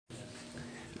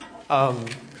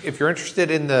If you're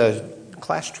interested in the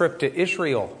class trip to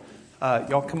Israel,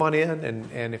 y'all come on in,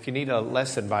 and if you need a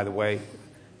lesson, by the way,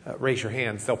 raise your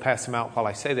hands. They'll pass them out while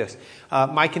I say this.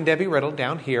 Mike and Debbie Riddle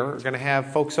down here are going to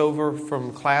have folks over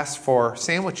from class for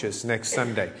sandwiches next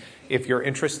Sunday. If you're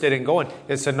interested in going,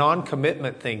 it's a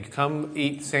non-commitment thing. Come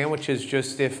eat sandwiches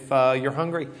just if you're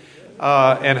hungry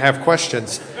and have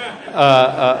questions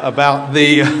about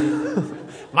the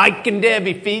Mike and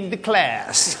Debbie feed the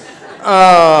class.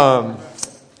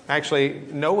 Actually,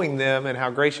 knowing them and how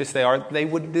gracious they are, they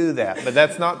would do that. But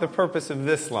that's not the purpose of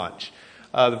this lunch.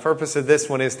 The purpose of this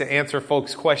one is to answer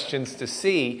folks' questions to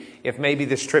see if maybe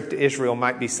this trip to Israel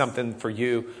might be something for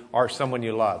you or someone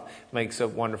you love. Makes a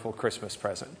wonderful Christmas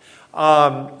present.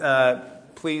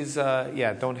 Please,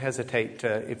 don't hesitate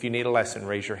to, if you need a lesson,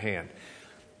 raise your hand.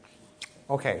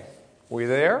 Okay, we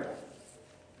there?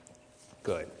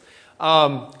 Good.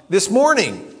 This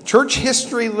morning, church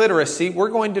history literacy, we're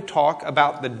going to talk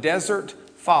about the Desert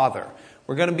Father.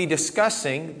 We're going to be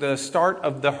discussing the start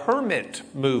of the hermit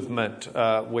movement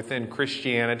within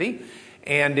Christianity,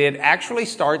 and it actually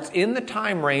starts in the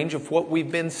time range of what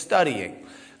we've been studying.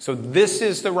 So this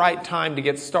is the right time to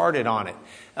get started on it.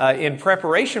 In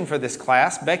preparation for this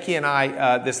class, Becky and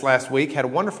I this last week had a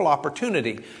wonderful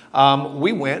opportunity.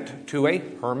 We went to a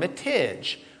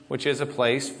hermitage, which is a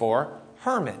place for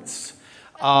hermits.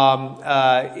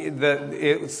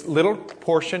 It's Little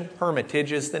Portion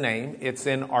Hermitage is the name. It's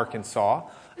in Arkansas,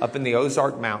 up in the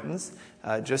Ozark Mountains,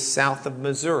 just south of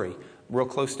Missouri, real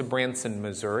close to Branson,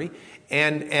 Missouri.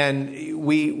 And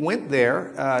we went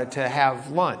there to have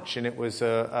lunch, and it was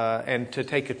and to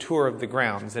take a tour of the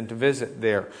grounds and to visit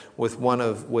there with one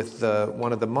of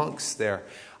the monks there.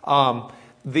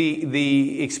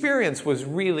 The experience was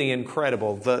really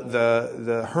incredible.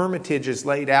 The hermitage is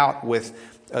laid out with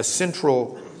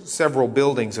several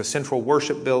buildings, a central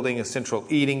worship building, a central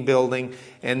eating building,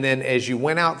 and then as you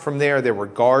went out from there were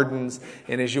gardens,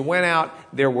 and as you went out,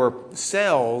 there were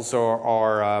cells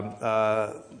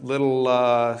or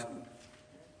little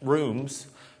rooms,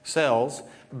 cells,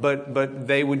 but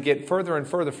they would get further and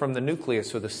further from the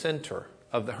nucleus or the center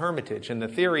of the hermitage. And the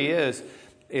theory is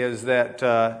that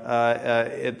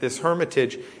at this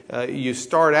hermitage, you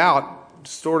start out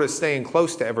sort of staying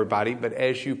close to everybody, but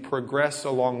as you progress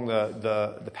along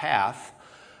the path,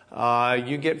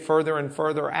 you get further and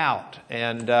further out,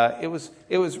 and it was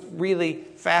really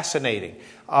fascinating.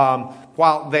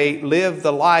 While they live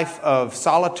the life of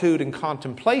solitude and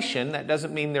contemplation, that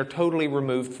doesn't mean they're totally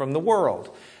removed from the world.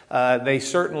 They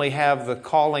certainly have the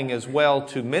calling as well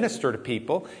to minister to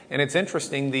people, and it's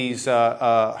interesting, these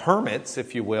hermits,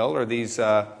 if you will, or these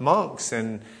monks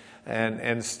and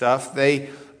stuff,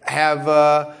 they have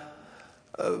a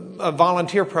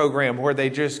volunteer program where they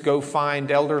just go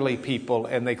find elderly people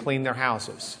and they clean their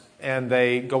houses. And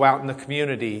they go out in the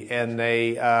community and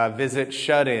they visit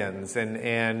shut-ins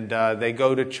and they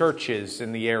go to churches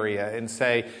in the area and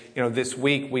say, this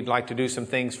week we'd like to do some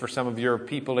things for some of your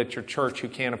people at your church who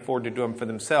can't afford to do them for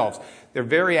themselves. They're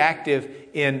very active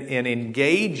in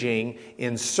engaging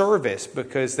in service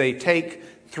because they take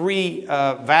three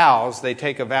vows. They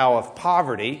take a vow of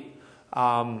poverty.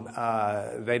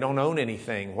 They don't own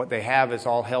anything. What they have is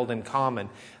all held in common.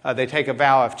 They take a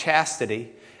vow of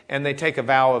chastity, and they take a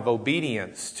vow of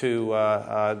obedience to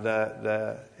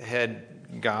the head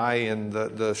guy and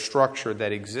the structure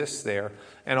that exists there.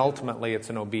 And ultimately, it's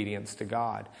an obedience to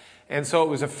God. And so it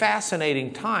was a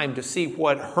fascinating time to see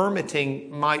what hermiting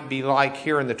might be like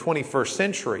here in the 21st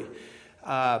century.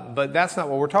 But that's not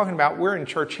what we're talking about. We're in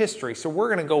church history, so we're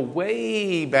going to go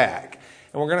way back.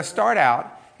 And we're going to start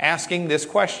out asking this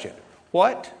question: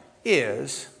 what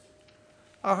is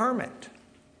a hermit?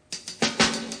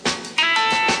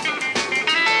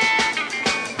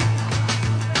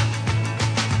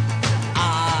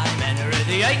 I'm Henry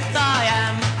the Eighth, I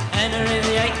am Henry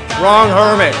the Eighth. Wrong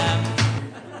hermit.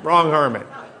 Wrong hermit.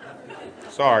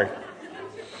 Sorry.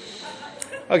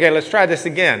 Okay, let's try this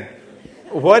again.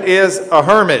 What is a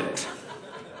hermit?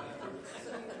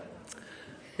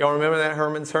 Y'all remember that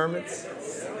Herman's Hermits?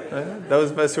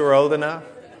 Those of us who are old enough?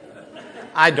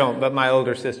 I don't, but my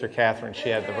older sister Catherine, she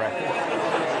had the record.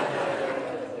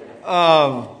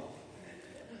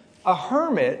 A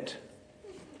hermit,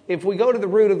 if we go to the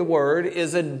root of the word,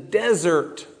 is a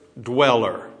desert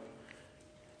dweller.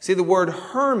 See, the word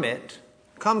hermit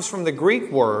comes from the Greek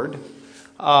word,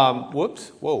 there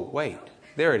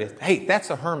it is. Hey, that's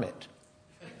a hermit.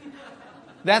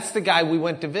 That's the guy we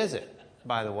went to visit,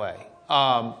 by the way.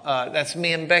 That's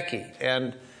me and Becky.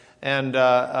 And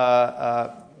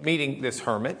meeting this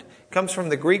hermit comes from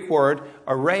the Greek word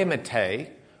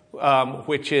eremite,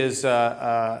 which is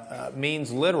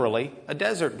means literally a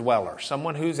desert dweller,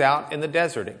 someone who's out in the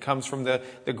desert. It comes from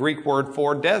the Greek word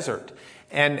for desert.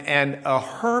 And a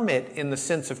hermit, in the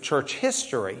sense of church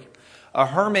history, a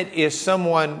hermit is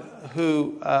someone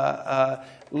who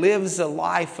lives a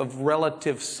life of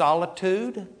relative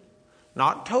solitude,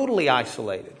 not totally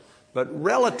isolated, but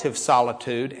relative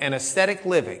solitude and ascetic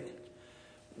living.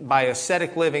 By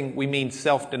ascetic living, we mean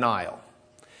self-denial.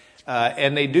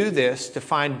 And they do this to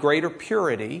find greater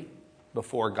purity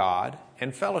before God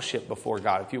and fellowship before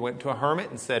God. If you went to a hermit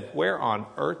and said, "Where on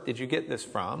earth did you get this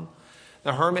from?"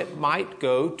 the hermit might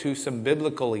go to some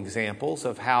biblical examples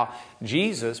of how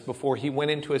Jesus, before he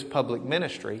went into his public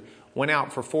ministry, went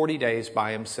out for 40 days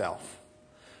by himself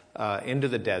into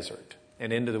the desert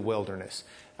and into the wilderness.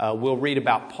 We'll read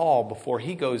about Paul before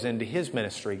he goes into his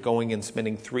ministry, going and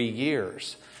spending 3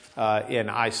 years in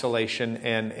isolation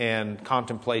and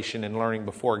contemplation and learning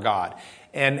before God.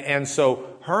 And so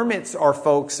hermits are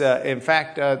folks, in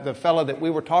fact, the fellow that we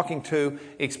were talking to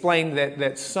explained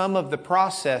that some of the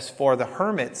process for the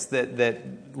hermits that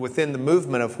within the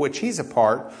movement of which he's a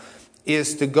part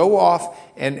is to go off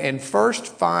and first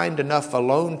find enough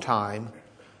alone time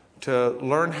to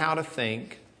learn how to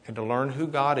think and to learn who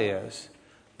God is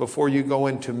before you go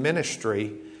into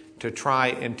ministry to try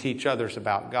and teach others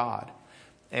about God.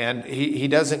 And he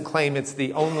doesn't claim it's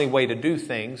the only way to do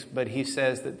things, but he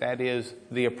says that is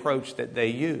the approach that they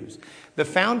use. The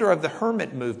founder of the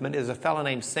hermit movement is a fellow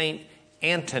named Saint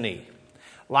Anthony.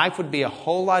 Life would be a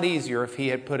whole lot easier if he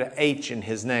had put an H in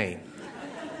his name.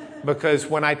 Because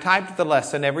when I typed the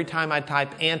lesson, every time I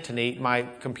type Anthony, my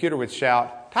computer would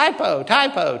shout, "Typo,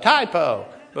 typo, typo,"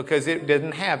 because it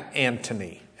didn't have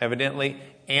Antony. Evidently,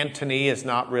 Antony is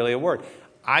not really a word.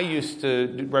 I used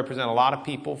to represent a lot of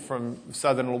people from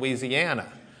southern Louisiana.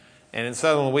 And in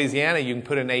southern Louisiana, you can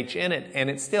put an H in it, and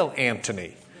it's still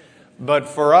Anthony. But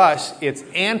for us, it's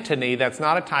Antony. That's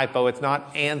not a typo. It's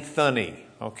not Anthony.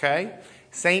 Okay?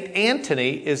 St.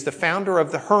 Anthony is the founder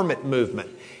of the hermit movement.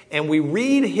 And we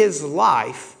read his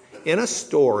life in a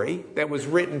story that was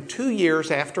written 2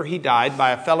 years after he died by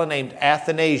a fellow named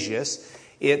Athanasius.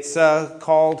 It's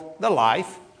called The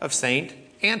Life of St.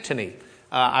 Anthony.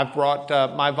 I've brought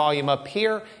my volume up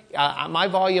here. My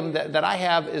volume that I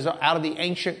have is out of the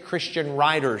Ancient Christian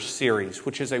Writers series,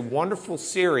 which is a wonderful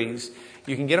series.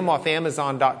 You can get them off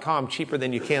Amazon.com, cheaper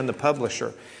than you can the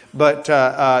publisher. But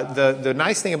the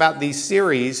nice thing about these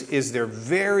series is they're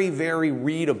very, very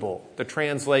readable, the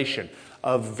translation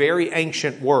of very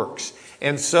ancient works.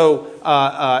 And so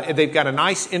they've got a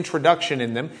nice introduction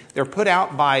in them. They're put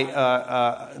out by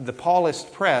the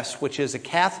Paulist Press, which is a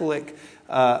Catholic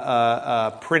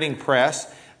printing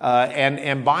press,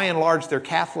 and by and large they're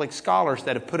Catholic scholars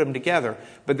that have put them together,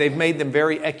 but they've made them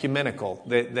very ecumenical.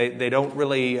 They don't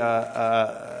really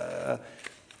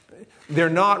they're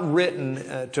not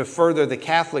written to further the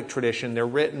Catholic tradition. They're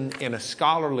written in a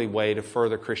scholarly way to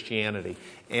further Christianity,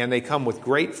 and they come with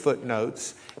great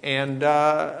footnotes. And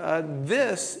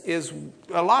this is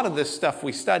a lot of this stuff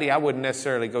we study. I wouldn't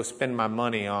necessarily go spend my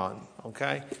money on.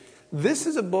 Okay, this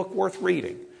is a book worth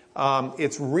reading.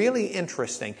 It's really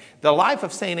interesting. The life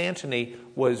of St. Anthony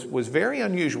was very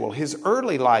unusual. His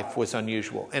early life was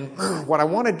unusual. And what I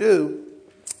want to do,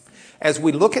 as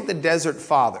we look at the Desert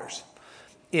Fathers,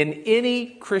 in any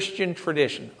Christian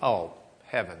tradition, oh,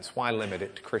 heavens, why limit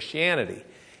it to Christianity?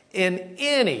 In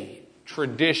any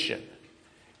tradition,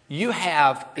 you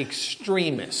have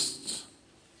extremists,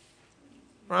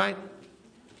 right?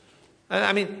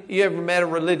 I mean, you ever met a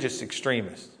religious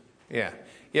extremist? Yeah.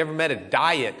 You ever met a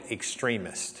diet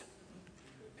extremist?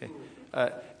 Okay.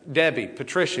 Debbie,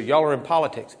 Patricia, y'all are in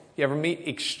politics. You ever meet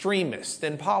extremists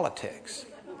in politics?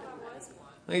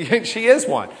 She is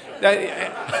one.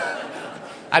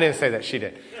 I didn't say that, she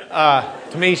did.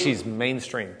 To me, she's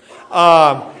mainstream.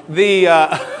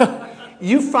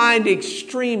 You find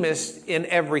extremists in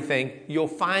everything. You'll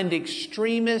find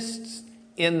extremists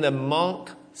in the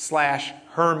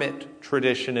monk/hermit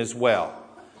tradition as well.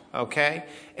 Okay?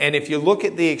 And if you look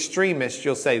at the extremists,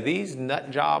 you'll say, these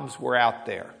nut jobs were out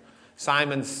there.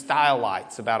 Simon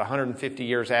Stylites, about 150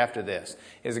 years after this,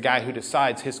 is a guy who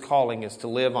decides his calling is to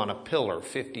live on a pillar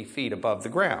 50 feet above the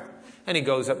ground. And he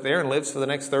goes up there and lives for the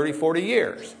next 30, 40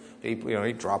 years.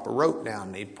 He'd drop a rope down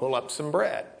and he'd pull up some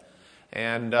bread.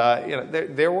 And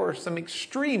there were some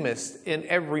extremists in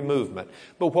every movement.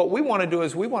 But what we want to do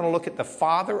is we want to look at the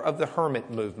father of the hermit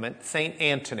movement, St.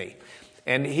 Anthony.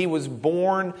 And he was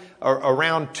born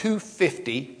around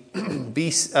 250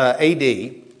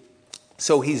 AD.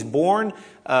 So he's born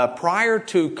prior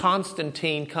to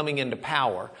Constantine coming into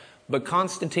power. But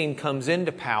Constantine comes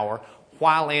into power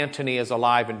while Antony is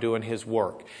alive and doing his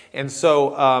work. And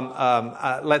so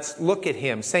let's look at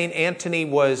him. St. Antony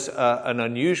was an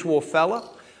unusual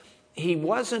fellow. He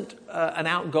wasn't an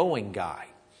outgoing guy.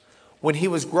 When he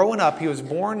was growing up, he was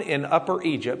born in Upper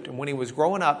Egypt, and when he was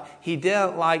growing up, he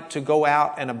didn't like to go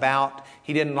out and about.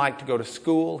 He didn't like to go to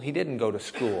school. He didn't go to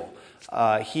school.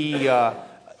 He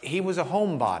was a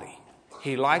homebody.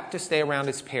 He liked to stay around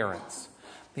his parents.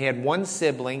 He had one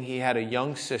sibling. He had a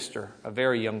young sister, a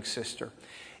very young sister.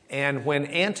 And when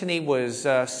Antony was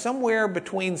somewhere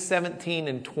between 17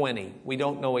 and 20, we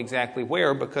don't know exactly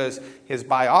where because his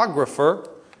biographer,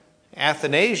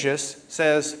 Athanasius,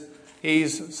 says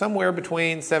he's somewhere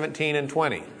between 17 and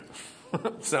 20.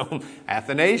 So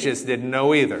Athanasius didn't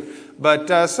know either.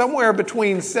 But somewhere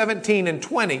between 17 and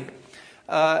 20,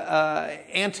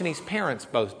 Antony's parents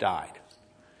both died.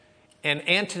 And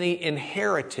Antony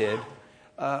inherited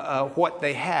what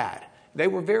they had. They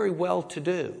were very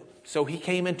well-to-do. So he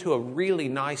came into a really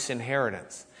nice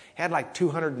inheritance. He had like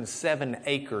 207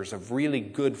 acres of really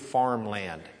good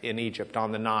farmland in Egypt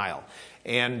on the Nile.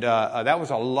 And that was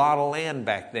a lot of land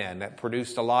back then that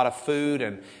produced a lot of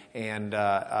food. And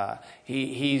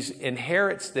he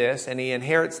inherits this, and he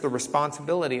inherits the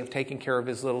responsibility of taking care of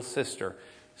his little sister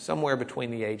somewhere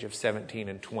between the age of 17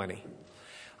 and 20.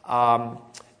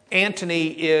 Antony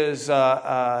is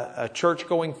a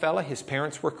church-going fellow. His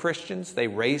parents were Christians. They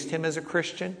raised him as a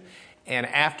Christian. And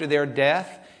after their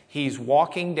death, he's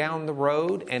walking down the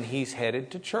road and he's headed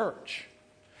to church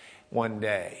one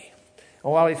day.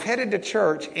 And while he's headed to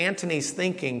church, Antony's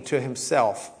thinking to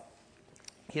himself,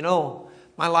 you know,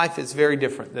 my life is very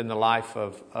different than the life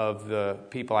of the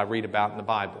people I read about in the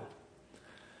Bible.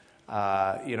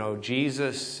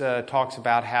 Jesus talks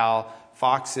about how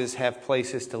foxes have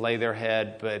places to lay their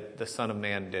head, but the Son of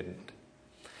Man didn't.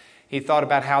 He thought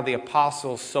about how the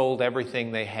apostles sold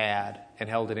everything they had and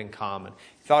held it in common.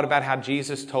 He thought about how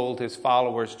Jesus told his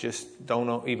followers, just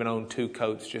don't even own 2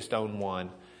 coats, just own one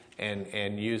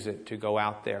and use it to go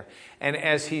out there. And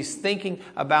as he's thinking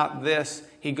about this,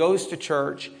 he goes to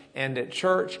church. And at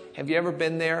church, have you ever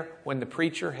been there when the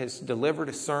preacher has delivered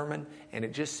a sermon and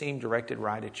it just seemed directed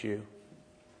right at you?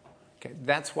 Okay,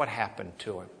 that's what happened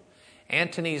to him.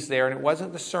 Antony's there, and it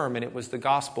wasn't the sermon, it was the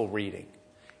gospel reading.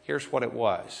 Here's what it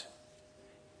was.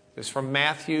 It was from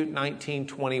Matthew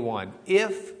 19:21.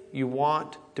 If you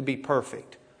want to be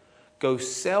perfect, go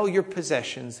sell your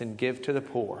possessions and give to the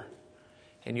poor,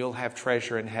 and you'll have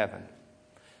treasure in heaven.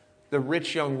 The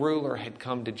rich young ruler had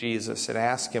come to Jesus and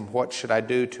asked him, what should I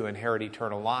do to inherit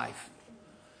eternal life?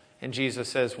 And Jesus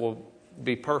says, well,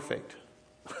 be perfect,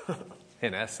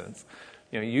 in essence.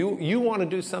 You want to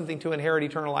do something to inherit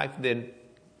eternal life, then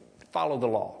follow the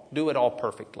law. Do it all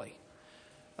perfectly.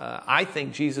 I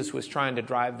think Jesus was trying to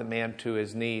drive the man to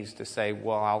his knees to say,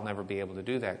 well, I'll never be able to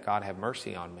do that. God, have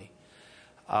mercy on me.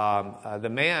 The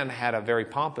man had a very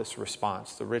pompous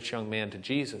response, the rich young man to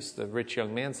Jesus. The rich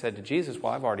young man said to Jesus,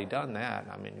 well, I've already done that.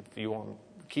 I mean, if you want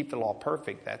to keep the law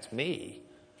perfect, that's me.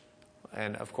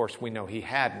 And of course, we know he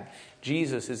hadn't.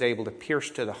 Jesus is able to pierce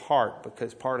to the heart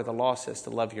because part of the law says to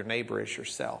love your neighbor as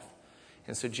yourself.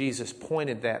 And so Jesus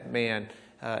pointed that man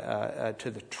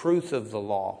to the truth of the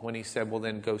law when he said, well,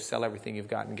 then go sell everything you've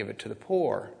got and give it to the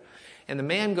poor. And the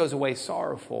man goes away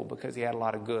sorrowful because he had a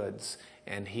lot of goods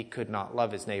and he could not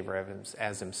love his neighbor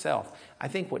as himself. I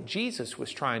think what Jesus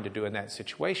was trying to do in that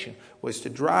situation was to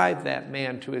drive that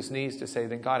man to his knees to say,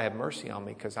 then God have mercy on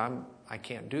me because I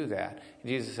can't do that. And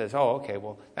Jesus says, oh, okay,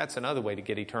 well, that's another way to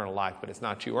get eternal life, but it's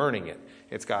not you earning it.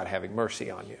 It's God having mercy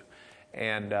on you.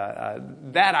 And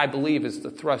that, I believe, is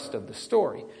the thrust of the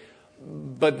story.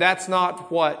 But that's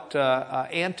not what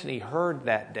Antony heard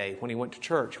that day when he went to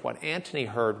church. What Antony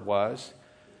heard was,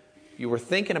 you were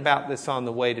thinking about this on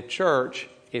the way to church.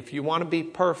 If you want to be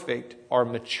perfect or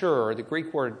mature, the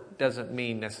Greek word doesn't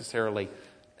mean necessarily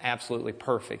absolutely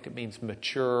perfect. It means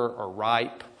mature or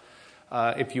ripe.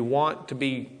 If you want to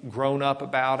be grown up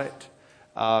about it,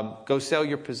 go sell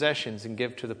your possessions and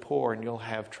give to the poor and you'll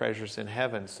have treasures in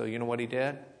heaven. So you know what he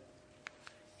did?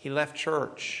 He left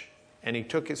church and he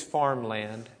took his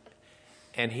farmland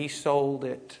and he sold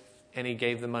it and he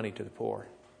gave the money to the poor.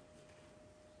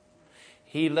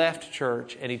 He left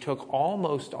church and he took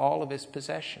almost all of his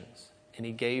possessions and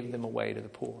he gave them away to the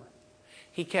poor.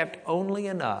 He kept only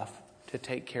enough to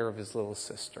take care of his little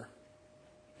sister.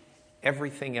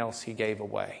 Everything else he gave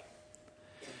away.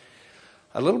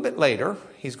 A little bit later,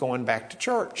 he's going back to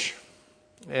church.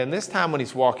 And this time when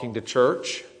he's walking to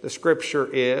church, the scripture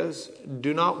is,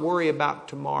 do not worry about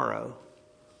tomorrow,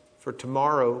 for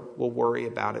tomorrow will worry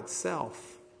about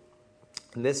itself.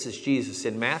 And this is Jesus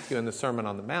in Matthew in the Sermon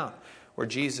on the Mount, where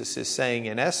Jesus is saying,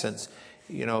 in essence,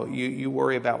 you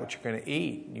worry about what you're going to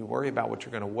eat. You worry about what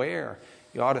you're going to wear.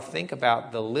 You ought to think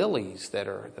about the lilies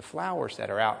the flowers that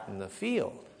are out in the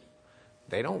field.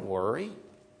 They don't worry.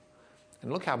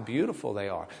 And look how beautiful they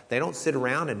are. They don't sit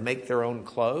around and make their own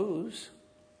clothes.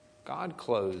 God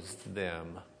clothed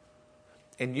them.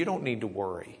 And you don't need to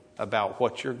worry about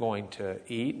what you're going to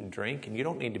eat and drink, and you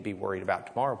don't need to be worried about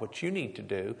tomorrow. What you need to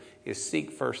do is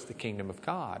seek first the kingdom of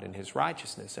God and His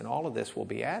righteousness, and all of this will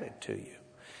be added to you.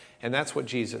 And that's what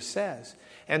Jesus says.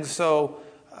 And so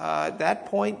at that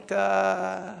point,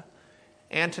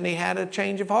 Antony had a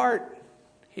change of heart.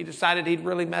 He decided he'd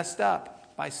really messed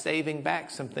up by saving back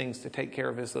some things to take care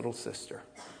of his little sister.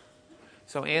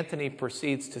 So Antony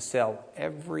proceeds to sell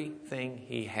everything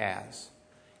he has,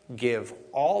 give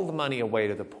all the money away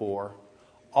to the poor.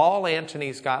 All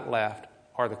Antony's got left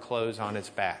are the clothes on his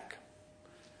back.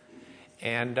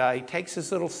 And he takes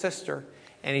his little sister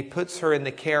and he puts her in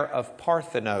the care of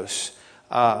Parthenon,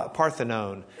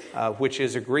 which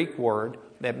is a Greek word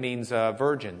that means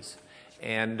virgins.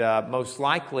 And most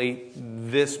likely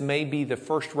this may be the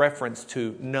first reference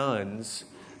to nuns,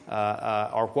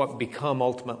 or what become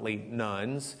ultimately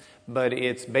nuns. But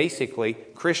it's basically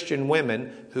Christian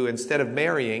women who, instead of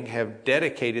marrying, have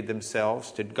dedicated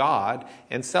themselves to God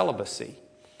and celibacy.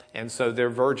 And so they're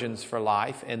virgins for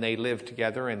life, and they live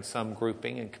together in some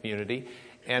grouping and community.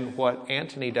 And what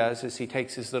Antony does is he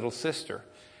takes his little sister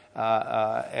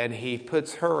and he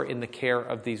puts her in the care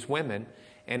of these women.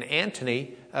 And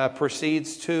Antony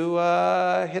proceeds to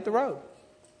hit the road.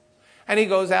 And he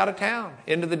goes out of town,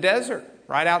 into the desert,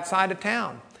 right outside of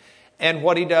town. And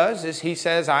what he does is he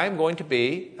says, I am going to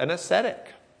be an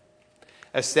ascetic.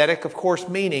 Ascetic, of course,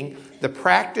 meaning the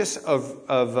practice of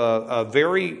a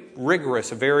very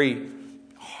rigorous, a very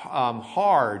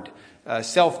hard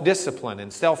self-discipline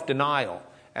and self-denial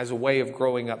as a way of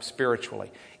growing up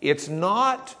spiritually. It's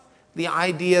not the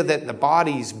idea that the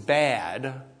body's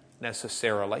bad,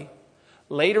 necessarily.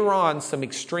 Later on, some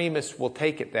extremists will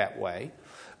take it that way.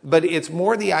 But it's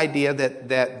more the idea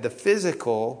that the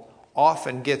physical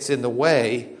often gets in the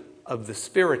way of the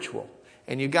spiritual.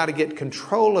 And you've got to get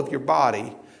control of your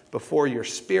body before your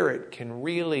spirit can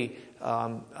really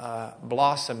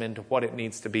blossom into what it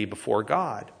needs to be before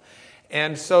God.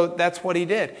 And so that's what he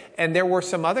did. And there were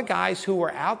some other guys who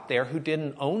were out there who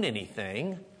didn't own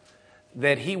anything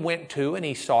that he went to and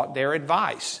he sought their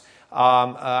advice.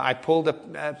 I pulled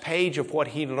a page of what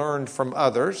he learned from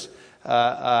others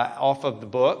off of the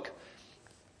book.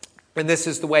 And this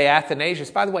is the way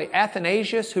Athanasius, by the way,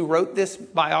 Athanasius, who wrote this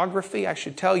biography, I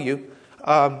should tell you,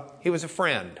 he was a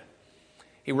friend.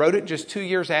 He wrote it just 2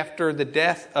 years after the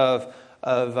death of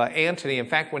Antony. In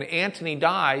fact, when Antony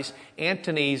dies,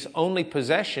 Antony's only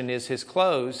possession is his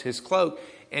clothes, his cloak,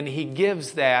 and he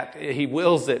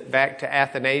wills it back to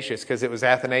Athanasius because it was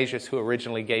Athanasius who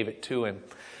originally gave it to him.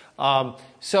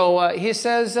 So he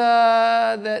says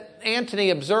that Antony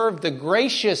observed the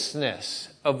graciousness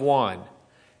of one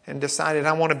and decided,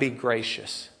 I want to be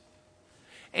gracious.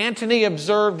 Antony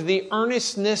observed the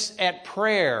earnestness at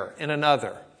prayer in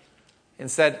another and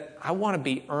said, I want to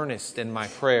be earnest in my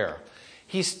prayer.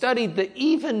 He studied the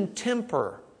even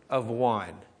temper of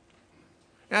one.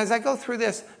 Now, as I go through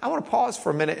this, I want to pause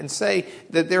for a minute and say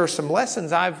that there are some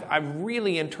lessons I've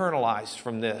really internalized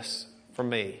from this, for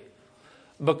me.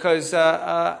 Because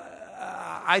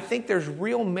I think there's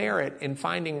real merit in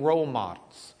finding role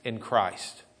models in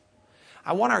Christ.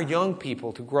 I want our young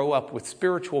people to grow up with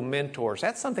spiritual mentors.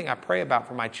 That's something I pray about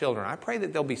for my children. I pray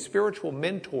that there'll be spiritual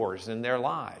mentors in their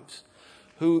lives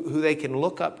who they can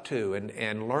look up to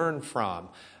and learn from.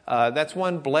 That's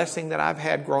one blessing that I've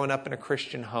had growing up in a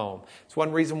Christian home. It's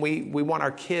one reason we want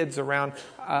our kids around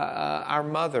our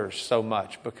mothers so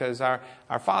much, because our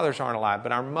fathers aren't alive,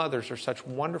 but our mothers are such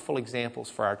wonderful examples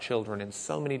for our children in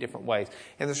so many different ways.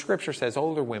 And the Scripture says,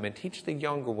 older women, teach the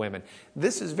younger women.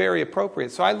 This is very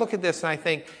appropriate. So I look at this and I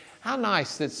think, how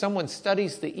nice that someone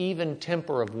studies the even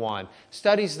temper of one,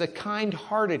 studies the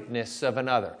kind-heartedness of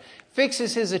another,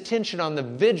 fixes his attention on the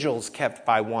vigils kept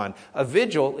by one. A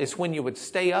vigil is when you would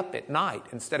stay up at night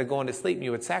instead of going to sleep, and you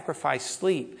would sacrifice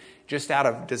sleep just out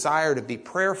of desire to be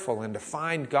prayerful and to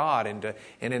find God and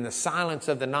in the silence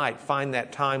of the night find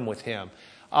that time with Him.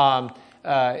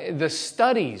 The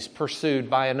studies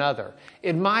pursued by another,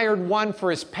 admired one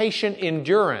for his patient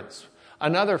endurance,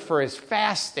 another for his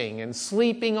fasting and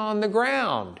sleeping on the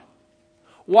ground.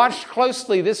 Watched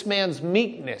closely this man's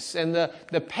meekness and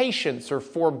the patience or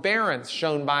forbearance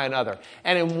shown by another.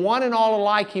 And in one and all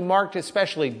alike, he marked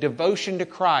especially devotion to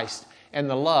Christ and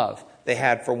the love they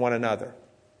had for one another.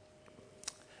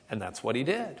 And that's what he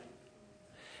did.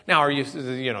 Now,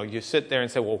 you sit there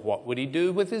and say, well, what would he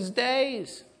do with his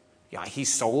days? Yeah, he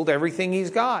sold everything he's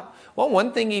got. Well,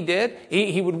 one thing he did,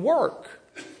 he would work,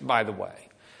 by the way.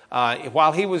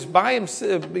 While he was by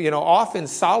himself, off in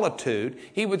solitude,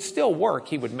 he would still work.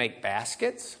 He would make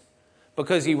baskets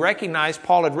because he recognized,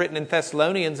 Paul had written in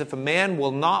Thessalonians, if a man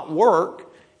will not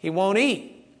work, he won't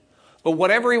eat. But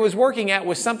whatever he was working at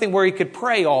was something where he could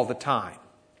pray all the time.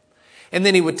 And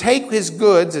then he would take his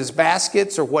goods, his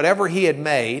baskets or whatever he had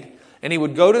made, and he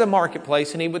would go to the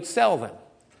marketplace and he would sell them.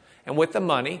 And with the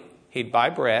money, he'd buy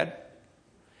bread,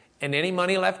 and any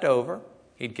money left over,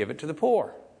 he'd give it to the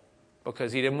poor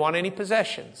because he didn't want any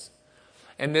possessions.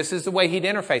 And this is the way he'd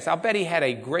interface. I'll bet he had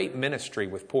a great ministry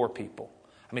with poor people.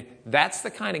 I mean, that's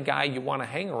the kind of guy you want to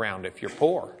hang around if you're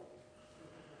poor.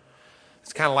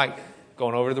 It's kind of like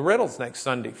going over to the Riddles next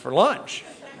Sunday for lunch.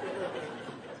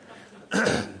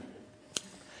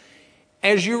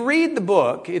 As you read the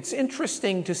book, it's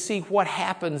interesting to see what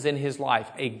happens in his life.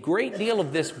 A great deal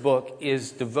of this book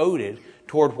is devoted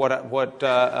toward what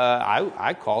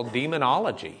I call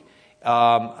demonology.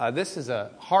 This is a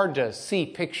hard to see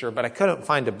picture, but I couldn't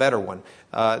find a better one.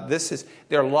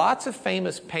 There are lots of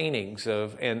famous paintings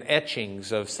and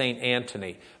etchings of St.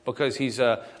 Anthony because he's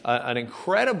an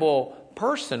incredible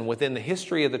person within the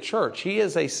history of the church. He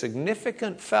is a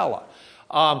significant fella.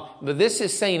 But this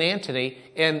is St. Anthony,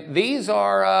 and these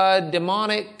are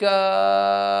demonic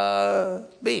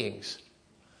beings.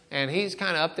 And he's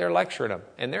kind of up there lecturing them,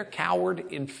 and they're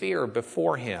cowered in fear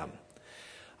before him.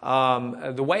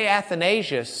 The way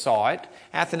Athanasius saw it,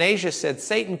 Athanasius said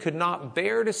Satan could not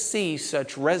bear to see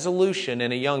such resolution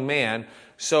in a young man,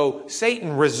 so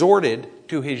Satan resorted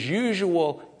to his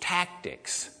usual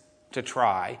tactics to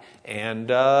try and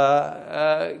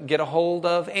get a hold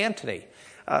of Antony.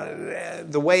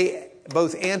 The way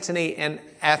both Antony and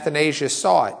Athanasius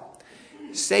saw it,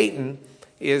 Satan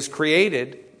is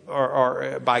created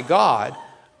or by God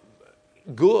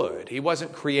good. He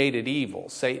wasn't created evil.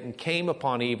 Satan came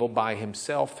upon evil by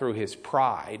himself through his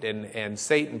pride, and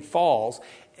Satan falls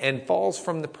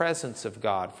from the presence of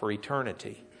God for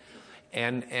eternity.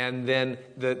 And then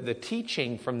the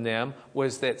teaching from them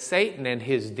was that Satan and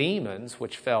his demons,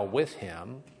 which fell with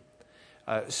him,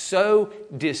 so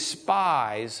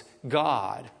despise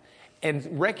God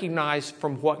and recognize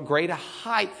from what great a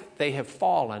height they have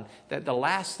fallen that the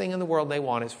last thing in the world they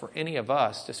want is for any of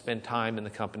us to spend time in the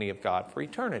company of God for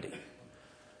eternity.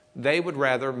 They would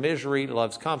rather, misery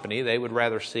loves company, they would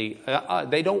rather see,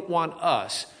 they don't want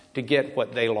us to get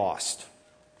what they lost,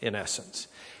 in essence.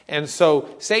 And so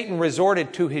Satan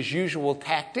resorted to his usual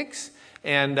tactics.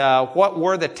 And what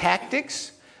were the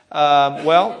tactics?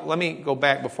 Well, let me go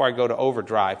back before I go to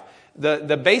overdrive.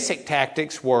 The basic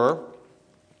tactics were,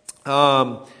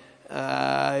 don't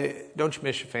you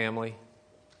miss your family?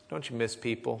 Don't you miss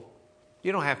people?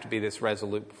 You don't have to be this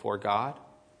resolute before God.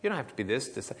 You don't have to be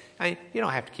you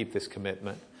don't have to keep this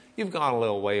commitment. You've gone a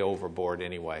little way overboard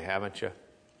anyway, haven't you?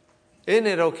 Isn't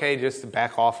it okay just to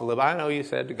back off a little? I know you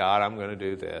said to God, I'm going to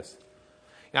do this.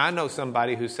 Now, I know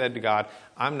somebody who said to God,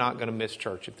 I'm not going to miss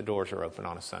church if the doors are open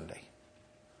on a Sunday.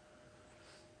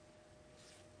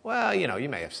 Well, you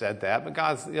may have said that, but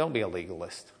don't be a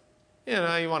legalist. You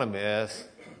want to miss.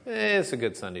 It's a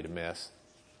good Sunday to miss.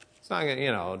 It's not going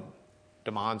to,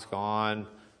 Damon's gone.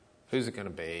 Who's it going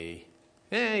to be?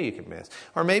 You can miss.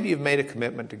 Or maybe you've made a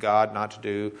commitment to God not to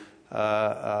do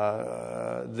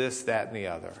this, that, and the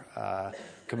other.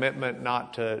 Commitment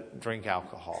not to drink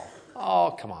alcohol.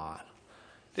 Oh, come on.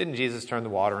 Didn't Jesus turn the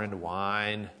water into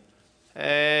wine?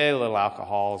 Hey, a little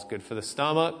alcohol is good for the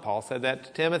stomach. Paul said that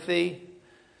to Timothy.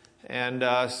 And,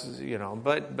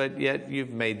 but yet you've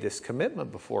made this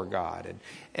commitment before God.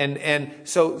 And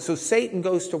so Satan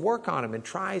goes to work on him and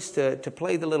tries to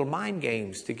play the little mind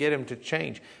games to get him to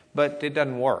change. But it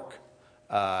doesn't work.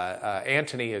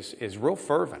 Antony is real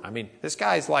fervent. I mean, this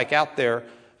guy's like out there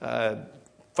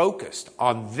focused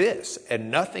on this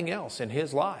and nothing else in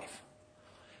his life.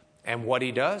 And what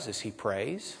he does is he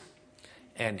prays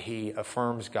and he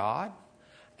affirms God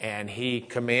and he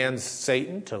commands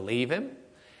Satan to leave him.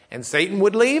 And Satan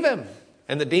would leave him.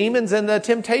 And the demons and the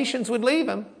temptations would leave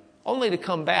him, only to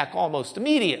come back almost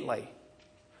immediately,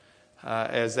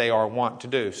 as they are wont to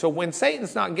do. So when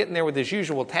Satan's not getting there with his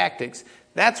usual tactics,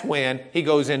 that's when he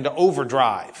goes into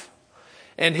overdrive.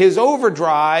 And his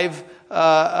overdrive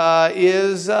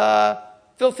is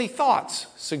filthy thoughts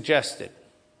suggested.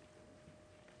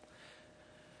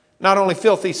 Not only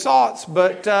filthy thoughts,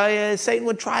 but Satan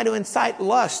would try to incite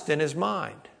lust in his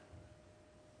mind.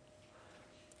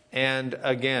 And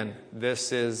again,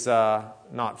 this is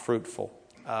not fruitful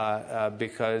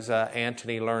because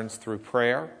Antony learns through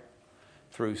prayer,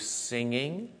 through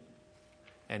singing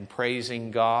and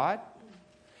praising God,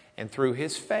 and through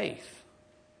his faith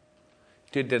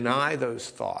to deny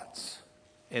those thoughts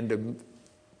and to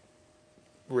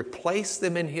replace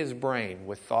them in his brain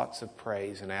with thoughts of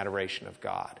praise and adoration of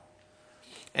God.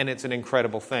 And it's an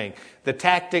incredible thing. The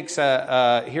tactics,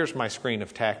 here's my screen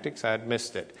of tactics. I had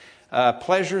missed it.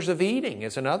 Pleasures of eating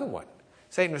is another one.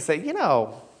 Satan would say,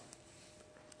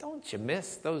 don't you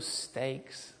miss those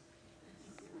steaks?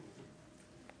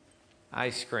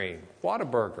 Ice cream,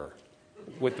 Whataburger,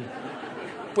 with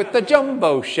the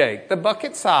jumbo shake, the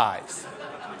bucket size.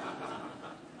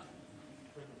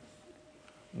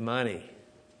 Money.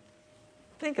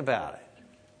 Think about it.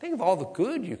 Think of all the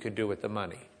good you could do with the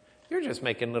money. You're just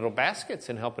making little baskets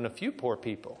and helping a few poor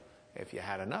people. If you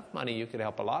had enough money, you could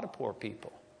help a lot of poor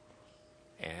people.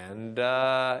 And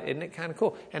isn't it kind of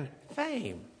cool? And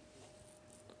fame.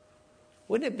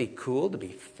 Wouldn't it be cool to be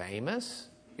famous?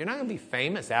 You're not going to be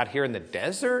famous out here in the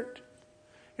desert.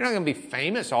 You're not going to be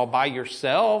famous all by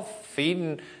yourself,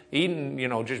 eating,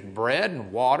 just bread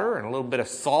and water and a little bit of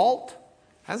salt.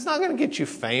 That's not going to get you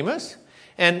famous.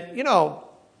 And,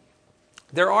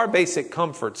 there are basic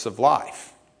comforts of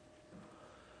life.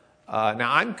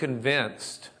 Now, I'm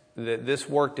convinced that this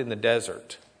worked in the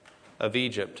desert of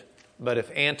Egypt, but if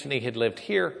Antony had lived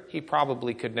here, he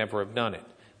probably could never have done it.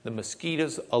 The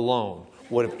mosquitoes alone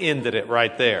would have ended it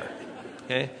right there.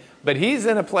 Okay? But he's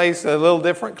in a place, a little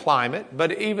different climate,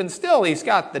 but even still, he's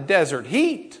got the desert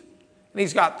heat, and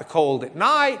he's got the cold at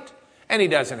night, and he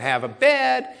doesn't have a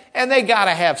bed, and they got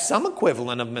to have some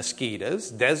equivalent of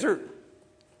mosquitoes, desert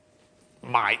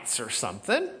mites or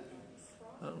something.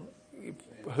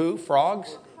 Who?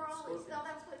 Frogs?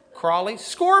 Crawlies?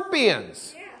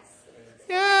 Scorpions.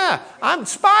 Yeah, I'm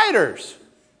spiders.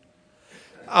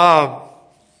 But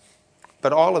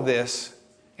all of this,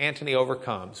 Antony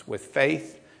overcomes with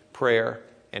faith, prayer,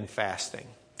 and fasting.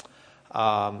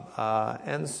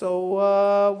 And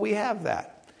so we have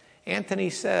that.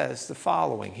 Antony says the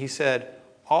following. He said,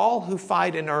 all who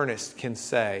fight in earnest can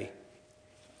say,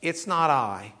 it's not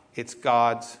I, it's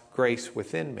God's grace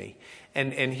within me.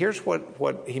 And here's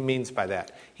what he means by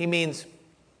that. He means,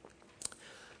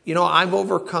 I've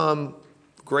overcome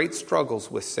great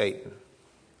struggles with Satan.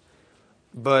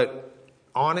 But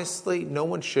honestly, no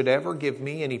one should ever give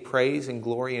me any praise and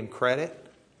glory and credit,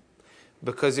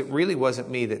 because it really wasn't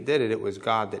me that did it. It was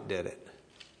God that did it.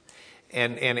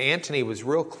 And Antony was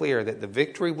real clear that the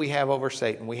victory we have over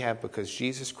Satan, we have because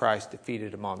Jesus Christ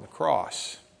defeated him on the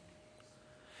cross.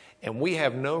 And we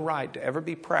have no right to ever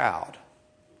be proud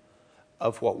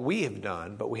of what we have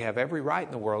done, but we have every right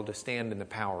in the world to stand in the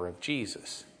power of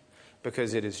Jesus.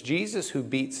 Because it is Jesus who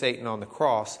beat Satan on the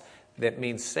cross. That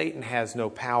means Satan has no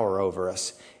power over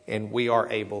us, and we are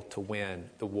able to win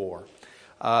the war.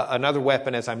 Another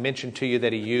weapon, as I mentioned to you,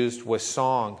 that he used was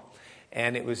song.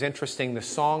 And it was interesting, the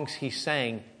songs he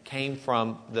sang came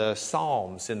from the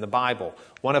Psalms in the Bible.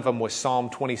 One of them was Psalm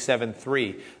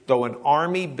 27:3. Though an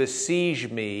army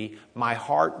besiege me, my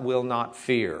heart will not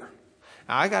fear.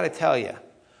 Now, I got to tell you,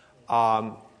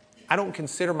 I don't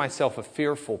consider myself a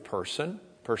fearful person,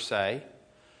 per se,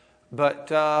 but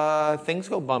things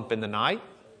go bump in the night.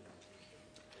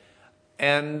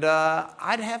 And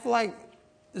I'd have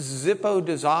Zippo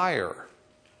desire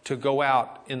to go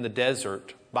out in the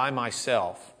desert by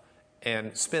myself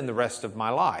and spend the rest of my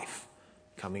life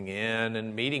coming in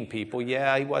and meeting people.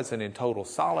 Yeah, he wasn't in total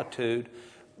solitude,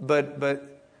 but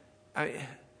did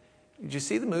you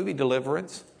see the movie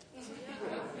Deliverance?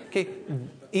 Okay,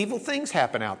 evil things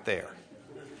happen out there.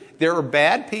 There are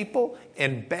bad people,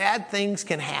 and bad things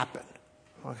can happen.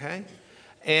 Okay?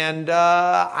 And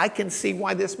I can see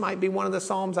why this might be one of the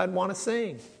psalms I'd want to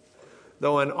sing.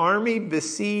 Though an army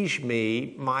besiege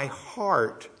me, my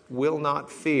heart will not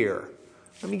fear.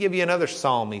 Let me give you another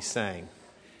psalm he sang.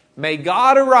 May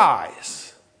God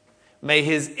arise. May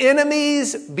his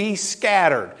enemies be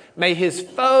scattered. May his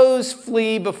foes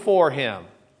flee before him.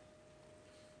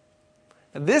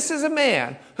 And this is a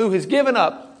man who has given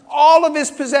up all of his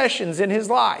possessions in his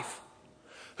life,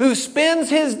 who spends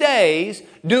his days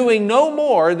doing no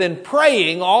more than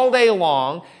praying all day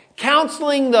long,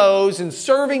 counseling those and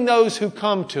serving those who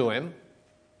come to him,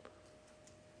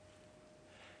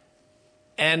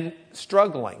 and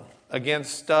struggling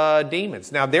against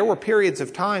demons. Now, there were periods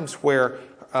of times where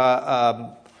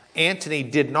Antony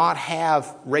did not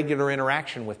have regular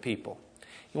interaction with people.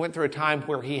 He went through a time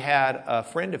where he had a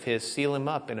friend of his seal him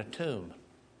up in a tomb.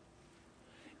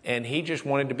 And he just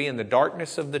wanted to be in the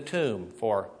darkness of the tomb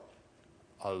for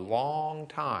a long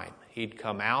time. He'd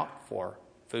come out for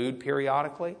food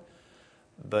periodically,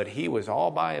 but he was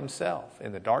all by himself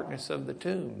in the darkness of the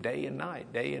tomb, day and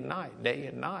night, day and night, day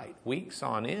and night, weeks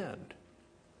on end,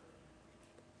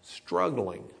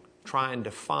 struggling trying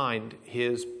to find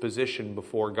his position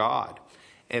before God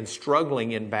and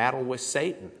struggling in battle with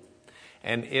Satan.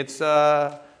 And it's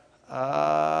an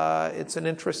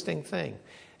interesting thing.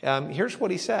 Here's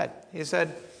what he said. He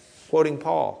said, quoting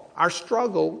Paul, "Our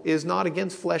struggle is not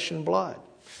against flesh and blood.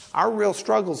 Our real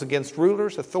struggle is against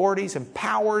rulers, authorities, and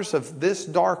powers of this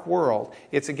dark world.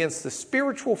 It's against the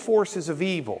spiritual forces of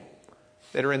evil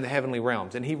that are in the heavenly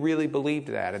realms." And he really believed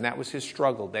that. And that was his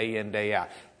struggle day in, day out.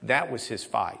 That was his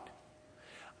fight.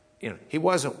 He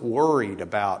wasn't worried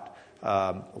about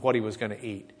what he was going to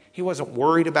eat. He wasn't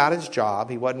worried about his job.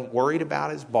 He wasn't worried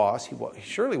about his boss. He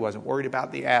surely wasn't worried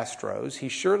about the Astros. He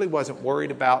surely wasn't worried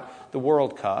about the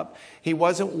World Cup. He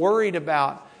wasn't worried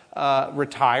about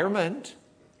retirement.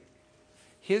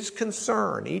 His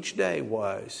concern each day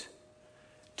was,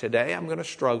 today I'm going to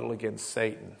struggle against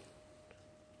Satan.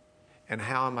 And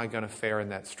how am I going to fare in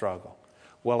that struggle?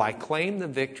 Will I claim the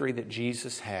victory that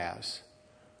Jesus has,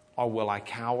 or will I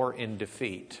cower in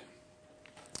defeat?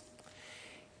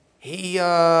 He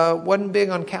wasn't big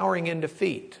on cowering in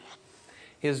defeat.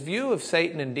 His view of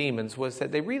Satan and demons was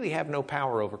that they really have no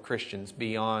power over Christians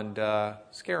beyond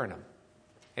scaring them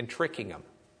and tricking them.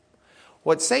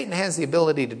 What Satan has the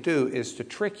ability to do is to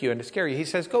trick you and to scare you. He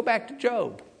says, go back to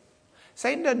Job.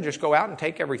 Satan doesn't just go out and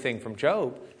take everything from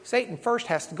Job. Satan first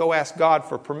has to go ask God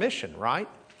for permission, right?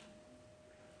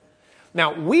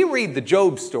 Now, we read the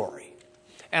Job story,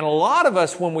 and a lot of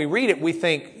us, when we read it, we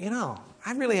think,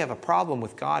 I really have a problem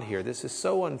with God here. This is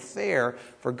so unfair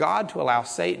for God to allow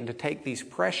Satan to take these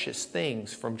precious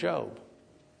things from Job.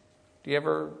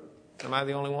 Am I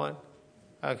the only one?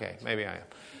 Okay, maybe I am.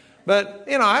 But,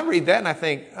 I read that and I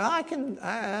think,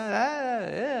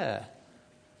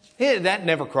 that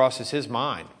never crosses his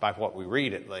mind by what we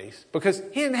read at least, because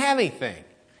he didn't have anything.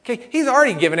 Okay, he's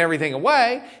already given everything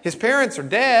away. His parents are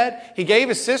dead. He gave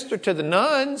his sister to the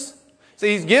nuns. So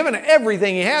he's given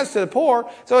everything he has to the poor.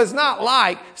 So it's not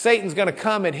like Satan's going to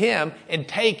come at him and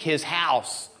take his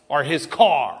house or his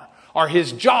car or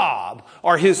his job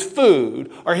or his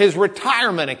food or his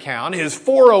retirement account, his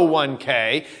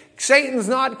 401k. Satan's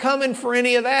not coming for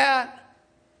any of that.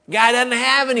 Guy doesn't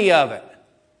have any of it.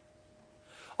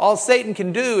 All Satan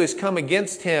can do is come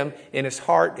against him in his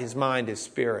heart, his mind, his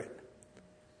spirit.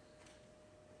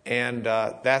 And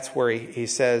that's where he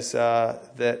says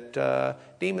that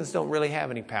demons don't really have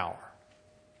any power,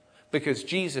 because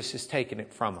Jesus has taken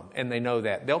it from them, and they know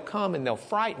that. They'll come and they'll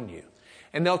frighten you,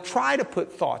 and they'll try to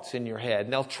put thoughts in your head,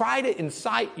 and they'll try to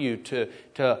incite you to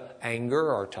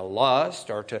anger or to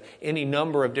lust or to any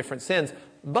number of different sins.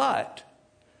 But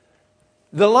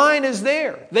the line is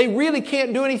there. They really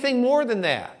can't do anything more than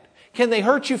that. Can they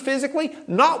hurt you physically?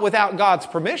 Not without God's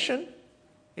permission.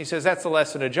 He says that's the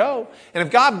lesson of Job. And if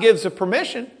God gives a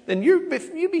permission, then you'd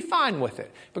be fine with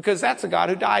it, because that's a God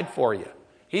who died for you.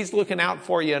 He's looking out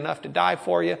for you enough to die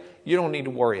for you. You don't need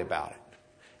to worry about it.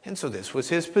 And so this was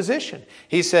his position.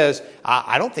 He says,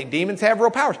 I don't think demons have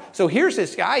real powers. So here's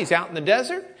this guy. He's out in the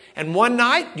desert. And one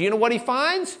night, do you know what he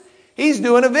finds? He's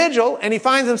doing a vigil, and he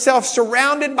finds himself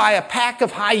surrounded by a pack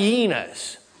of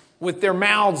hyenas with their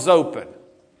mouths open.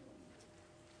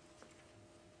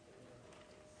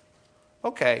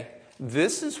 Okay,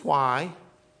 this is why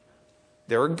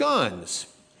there are guns,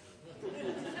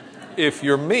 if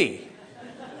you're me.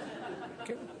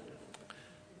 Okay.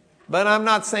 But I'm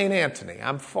not St. Anthony.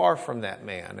 I'm far from that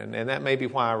man, and that may be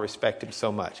why I respect him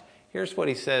so much. Here's what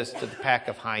he says to the pack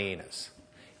of hyenas.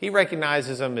 He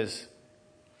recognizes them as,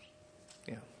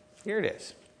 here it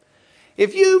is.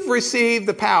 If you've received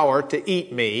the power to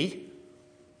eat me,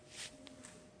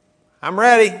 I'm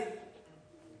ready.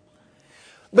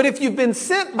 But if you've been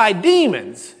sent by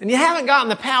demons and you haven't gotten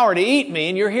the power to eat me,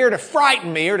 and you're here to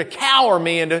frighten me or to cower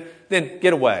me, then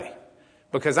get away,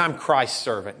 because I'm Christ's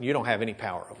servant and you don't have any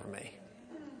power over me.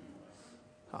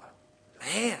 Oh,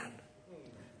 man.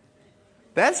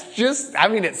 That's just,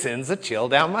 it sends a chill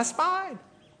down my spine.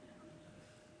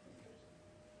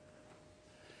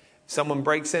 Someone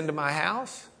breaks into my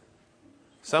house.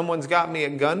 Someone's got me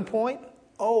at gunpoint.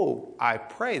 Oh, I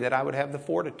pray that I would have the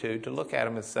fortitude to look at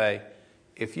them and say,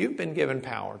 if you've been given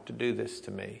power to do this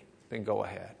to me, then go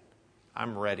ahead.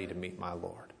 I'm ready to meet my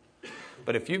Lord.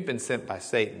 But if you've been sent by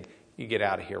Satan, you get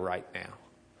out of here right now,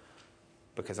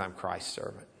 because I'm Christ's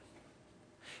servant.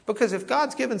 Because if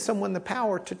God's given someone the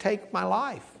power to take my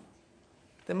life,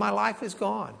 then my life is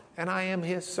gone, and I am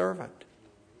his servant.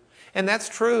 And that's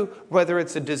true whether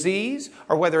it's a disease,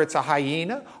 or whether it's a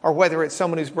hyena, or whether it's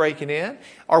someone who's breaking in,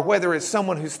 or whether it's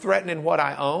someone who's threatening what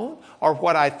I own, or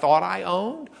what I thought I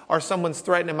owned, or someone's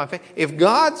threatening my faith. If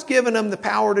God's given them the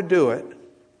power to do it,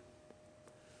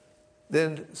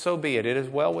 then so be it. It is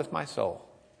well with my soul.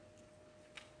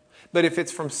 But if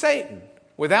it's from Satan,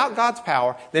 without God's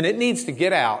power, then it needs to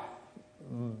get out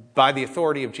by the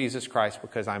authority of Jesus Christ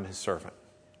because I'm his servant.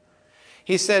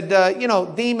 He said,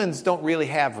 demons don't really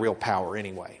have real power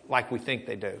anyway, like we think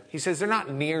they do. He says they're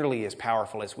not nearly as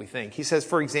powerful as we think. He says,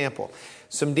 for example,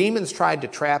 some demons tried to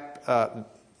trap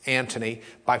Antony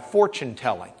by fortune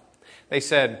telling. They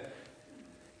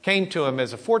came to him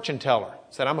as a fortune teller.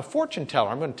 Said, I'm a fortune teller.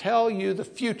 I'm going to tell you the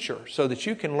future so that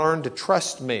you can learn to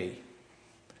trust me.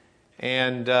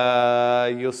 And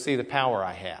you'll see the power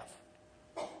I have.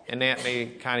 And Antony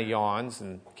kind of yawns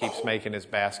and keeps making his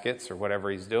baskets or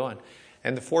whatever he's doing.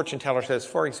 And the fortune teller says,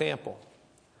 for example,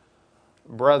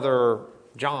 Brother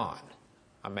John,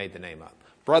 I made the name up,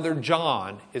 Brother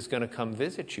John is going to come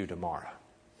visit you tomorrow.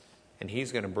 And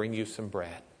he's going to bring you some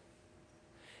bread.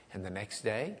 And the next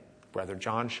day, Brother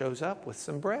John shows up with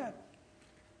some bread.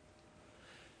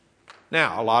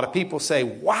 Now, a lot of people say,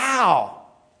 wow,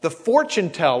 the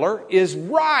fortune teller is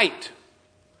right.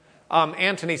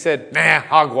 Antony said, nah,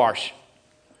 hogwash.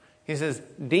 He says,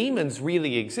 demons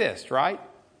really exist, right?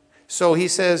 So he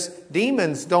says,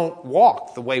 demons don't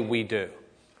walk the way we do.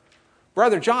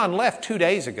 Brother John left 2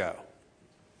 days ago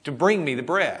to bring me the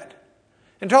bread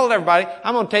and told everybody,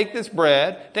 I'm going to take this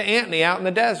bread to Antony out in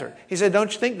the desert. He said,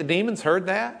 don't you think the demons heard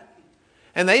that?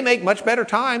 And they make much better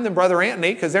time than Brother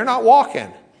Antony because they're not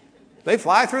walking. They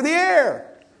fly through the air.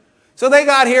 So they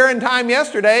got here in time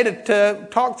yesterday to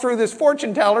talk through this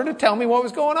fortune teller to tell me what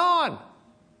was going on. He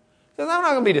says, I'm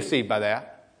not going to be deceived by that.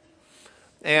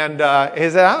 And he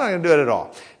said, I'm not going to do it at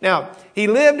all. Now, he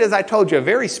lived, as I told you, a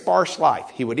very sparse life.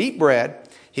 He would eat bread,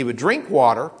 he would drink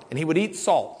water, and he would eat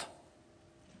salt.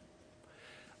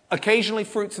 Occasionally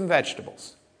fruits and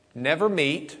vegetables. Never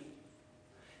meat,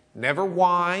 never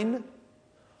wine,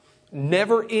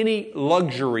 never any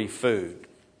luxury food.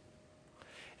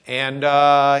 And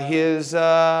his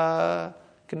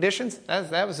conditions,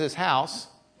 that was his house.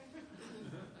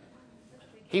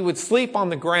 He would sleep on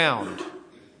the ground.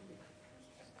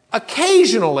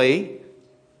 Occasionally,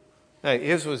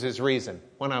 his was his reason.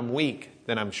 When I'm weak,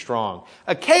 then I'm strong.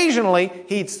 Occasionally,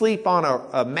 he'd sleep on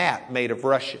a mat made of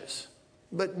rushes.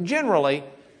 But generally,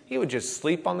 he would just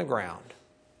sleep on the ground.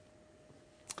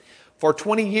 For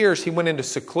 20 years, he went into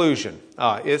seclusion.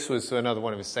 This was another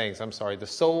one of his sayings. I'm sorry. The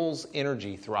soul's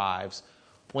energy thrives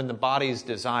when the body's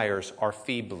desires are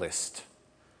feeblest.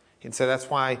 And so that's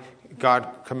why God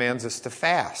commands us to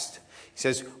fast. He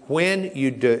says, when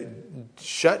you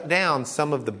shut down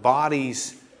some of the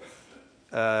body's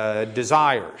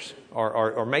desires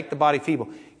or make the body feeble,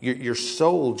 your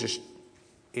soul just,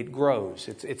 it grows.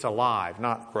 It's alive,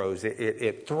 not grows.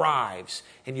 It thrives,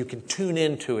 and you can tune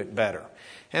into it better.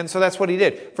 And so that's what he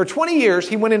did. For 20 years,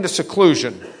 he went into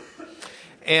seclusion.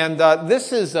 And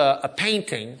this is a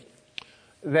painting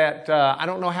that I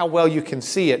don't know how well you can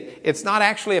see it. It's not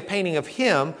actually a painting of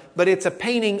him, but it's a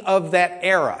painting of that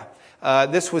era.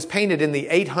 This was painted in the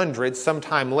 800s,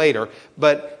 sometime later.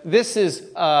 But this is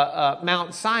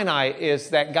Mount Sinai,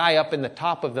 is that guy up in the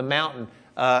top of the mountain.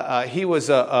 He was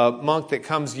a monk that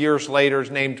comes years later,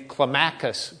 named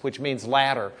Climacus, which means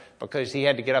ladder, because he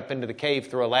had to get up into the cave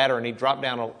through a ladder, and he'd drop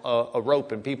down a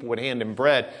rope, and people would hand him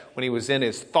bread when he was in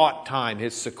his thought time,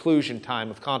 his seclusion time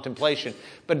of contemplation.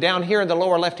 But down here in the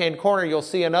lower left-hand corner, you'll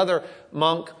see another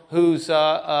monk who's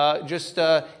just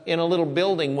in a little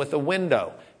building with a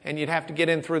window. And you'd have to get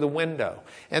in through the window.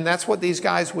 And that's what these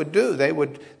guys would do. They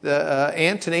would,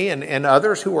 Antony and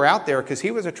others who were out there, because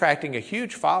he was attracting a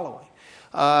huge following.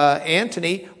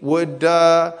 Antony would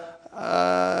go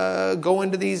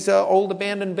into these old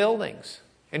abandoned buildings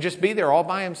and just be there all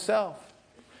by himself.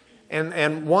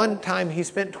 And one time he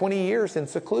spent 20 years in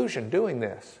seclusion doing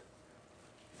this.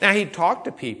 Now he'd talk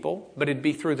to people, but it'd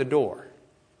be through the door.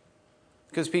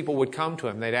 Because people would come to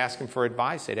him. They'd ask him for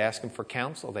advice. They'd ask him for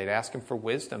counsel. They'd ask him for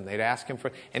wisdom. They'd ask him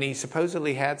for... And he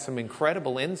supposedly had some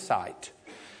incredible insight.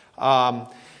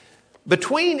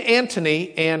 Between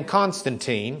Antony and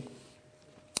Constantine,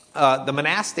 the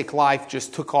monastic life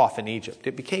just took off in Egypt.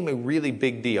 It became a really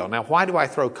big deal. Now, why do I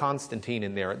throw Constantine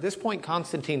in there? At this point,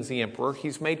 Constantine's the emperor.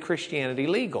 He's made Christianity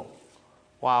legal,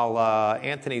 while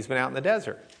Antony's been out in the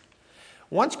desert.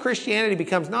 Once Christianity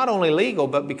becomes not only legal,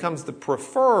 but becomes the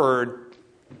preferred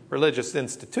religious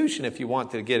institution, if you want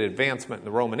to get advancement in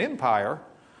the Roman Empire,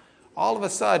 all of a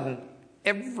sudden,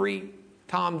 every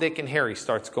Tom, Dick, and Harry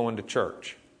starts going to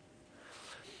church.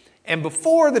 And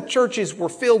before, the churches were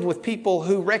filled with people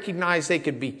who recognized they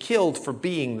could be killed for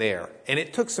being there. And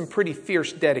it took some pretty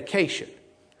fierce dedication.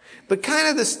 But kind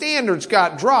of the standards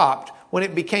got dropped when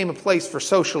it became a place for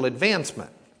social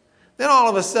advancement. Then all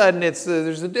of a sudden,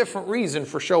 there's a different reason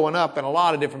for showing up, and a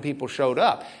lot of different people showed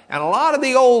up. And a lot of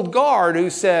the old guard who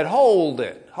said, hold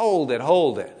it, hold it,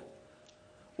 hold it.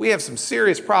 We have some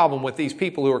serious problem with these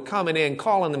people who are coming in,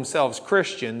 calling themselves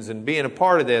Christians and being a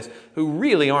part of this, who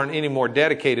really aren't any more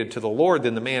dedicated to the Lord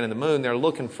than the man in the moon. They're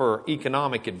looking for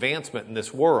economic advancement in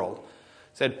this world.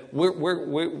 Said,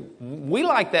 we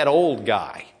like that old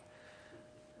guy.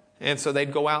 And so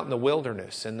they'd go out in the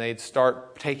wilderness and they'd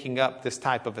start taking up this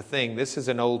type of a thing. This is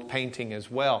an old painting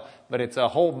as well, but it's a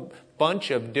whole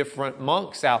bunch of different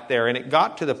monks out there. And it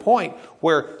got to the point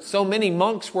where so many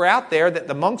monks were out there that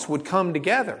the monks would come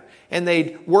together and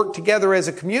they'd work together as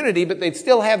a community, but they'd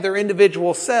still have their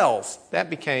individual cells. That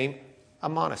became a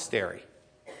monastery.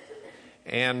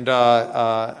 And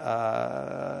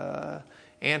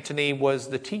Antony was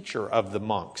the teacher of the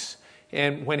monks.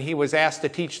 And when he was asked to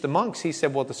teach the monks, he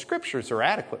said, well, the scriptures are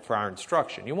adequate for our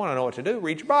instruction. You want to know what to do?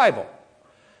 Read your Bible.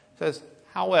 He says,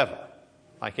 however,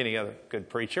 like any other good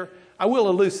preacher, I will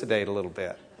elucidate a little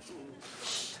bit.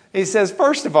 He says,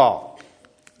 first of all,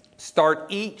 start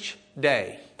each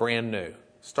day brand new.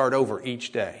 Start over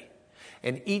each day.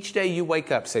 And each day you wake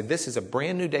up, say, this is a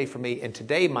brand new day for me, and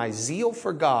today my zeal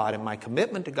for God and my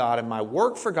commitment to God and my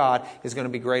work for God is going to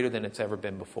be greater than it's ever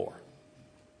been before.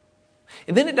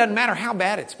 And then it doesn't matter how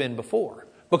bad it's been before,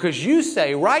 because you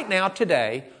say right now,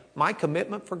 today, my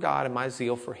commitment for God and my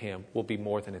zeal for Him will be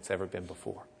more than it's ever been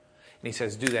before. And he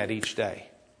says, do that each day.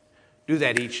 Do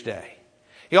that each day.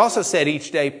 He also said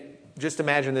each day, just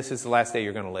imagine this is the last day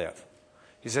you're going to live.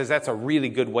 He says that's a really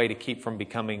good way to keep from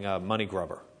becoming a money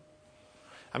grubber.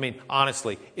 I mean,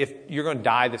 honestly, if you're going to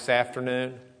die this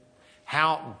afternoon,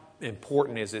 how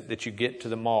important is it that you get to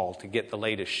the mall to get the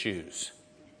latest shoes?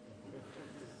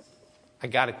 I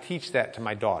got to teach that to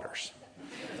my daughters.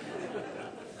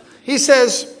 He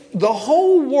says, the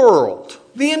whole world,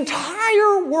 the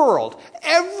entire world,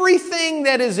 everything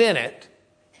that is in it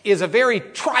is a very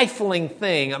trifling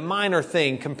thing, a minor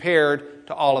thing compared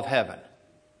to all of heaven.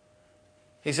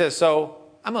 He says, so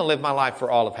I'm going to live my life for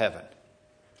all of heaven.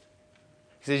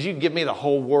 He says, you can give me the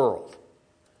whole world,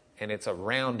 and it's a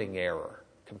rounding error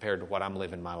compared to what I'm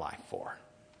living my life for.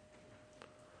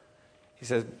 He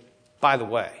says, by the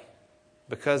way,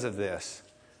 because of this,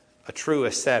 a true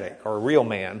ascetic, or a real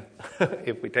man,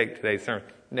 if we take today's term,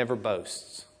 never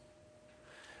boasts.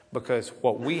 Because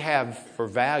what we have for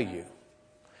value,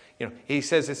 he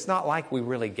says it's not like we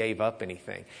really gave up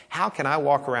anything. How can I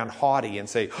walk around haughty and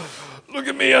say, look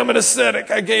at me, I'm an ascetic.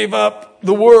 I gave up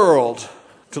the world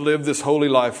to live this holy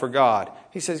life for God.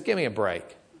 He says, give me a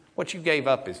break. What you gave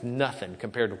up is nothing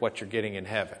compared to what you're getting in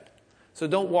heaven. So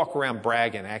don't walk around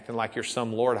bragging, acting like you're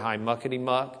some Lord High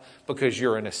muckety-muck because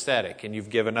you're an ascetic and you've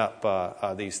given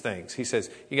up these things. He says,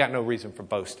 you got no reason for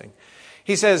boasting.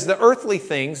 He says, the earthly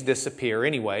things disappear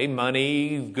anyway,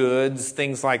 money, goods,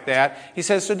 things like that. He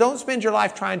says, so don't spend your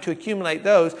life trying to accumulate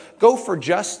those. Go for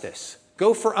justice.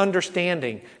 Go for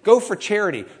understanding. Go for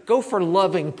charity. Go for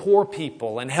loving poor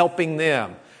people and helping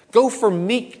them. Go for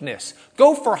meekness.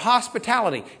 Go for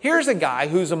hospitality. Here's a guy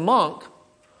who's a monk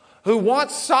who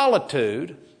wants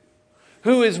solitude,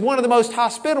 who is one of the most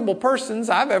hospitable persons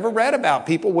I've ever read about.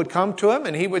 People would come to him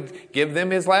and he would give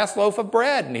them his last loaf of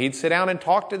bread and he'd sit down and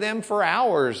talk to them for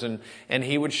hours and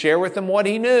he would share with them what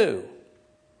he knew,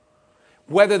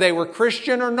 whether they were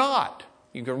Christian or not.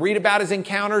 You can read about his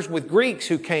encounters with Greeks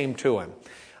who came to him.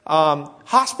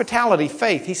 Hospitality,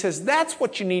 faith. He says that's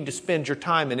what you need to spend your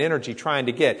time and energy trying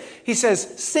to get. He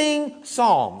says sing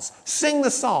psalms, sing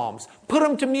the psalms, put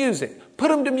them to music, put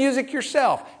them to music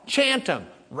yourself, chant them,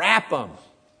 rap them.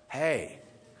 Hey,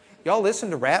 y'all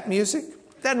listen to rap music?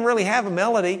 It doesn't really have a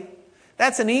melody.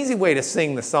 That's an easy way to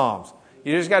sing the psalms.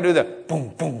 You just got to do the boom,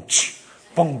 boom, ch,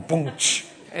 boom, boom, ch,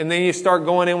 and then you start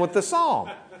going in with the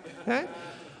psalm. Okay?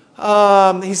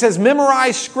 He says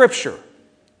memorize scripture.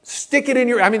 Stick it in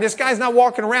your... this guy's not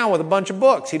walking around with a bunch of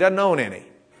books. He doesn't own any.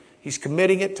 He's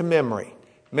committing it to memory.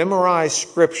 Memorize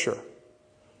scripture.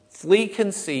 Flee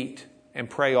conceit and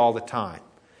pray all the time.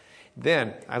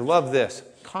 Then, I love this.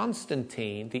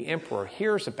 Constantine, the emperor,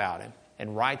 hears about him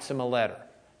and writes him a letter.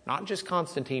 Not just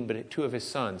Constantine, but two of his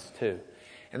sons too.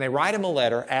 And they write him a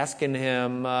letter asking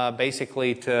him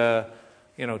basically to,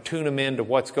 tune him into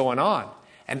what's going on.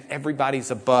 And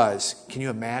everybody's abuzz. Can you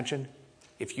imagine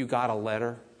if you got a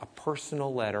letter, a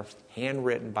personal letter,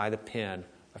 handwritten by the pen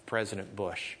of President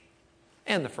Bush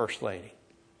and the First Lady?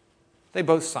 They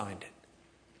both signed it.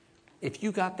 If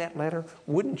you got that letter,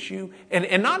 wouldn't you?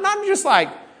 And not just like,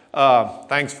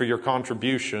 thanks for your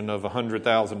contribution of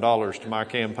 $100,000 to my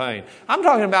campaign. I'm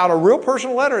talking about a real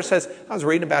personal letter that says, I was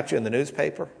reading about you in the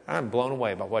newspaper. I'm blown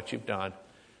away by what you've done.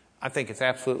 I think it's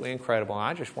absolutely incredible. And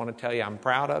I just want to tell you I'm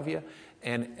proud of you.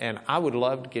 And I would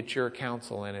love to get your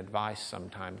counsel and advice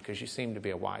sometime because you seem to be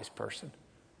a wise person.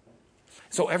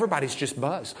 So everybody's just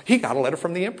buzzed. He got a letter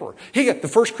from the emperor. He got the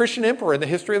first Christian emperor in the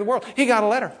history of the world. He got a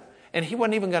letter. And he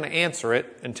wasn't even going to answer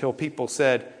it until people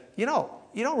said, you don't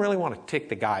really want to tick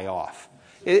the guy off.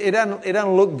 It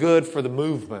doesn't look good for the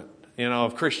movement,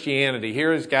 of Christianity.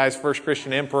 Here's guy's first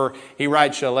Christian emperor. He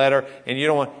writes you a letter and you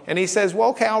don't want, and he says, well,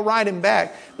 okay, I'll write him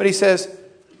back. But he says,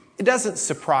 it doesn't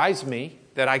surprise me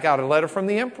that I got a letter from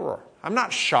the emperor. I'm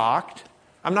not shocked.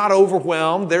 I'm not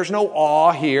overwhelmed. There's no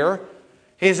awe here.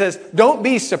 He says, don't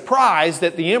be surprised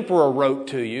that the emperor wrote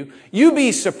to you. You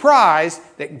be surprised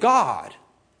that God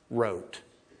wrote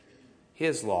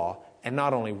His law, and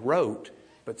not only wrote,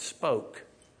 but spoke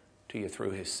to you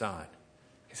through His Son.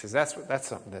 He says,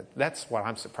 that's what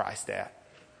I'm surprised at.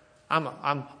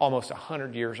 I'm almost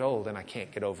 100 years old, and I can't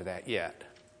get over that yet.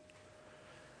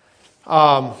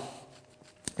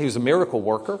 He was a miracle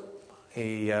worker.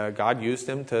 God used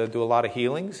him to do a lot of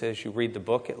healings, as you read the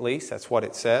book at least. That's what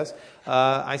it says.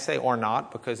 I say or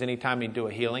not, because anytime he'd do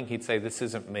a healing, he'd say, this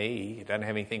isn't me. It doesn't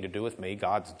have anything to do with me.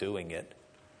 God's doing it.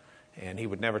 And he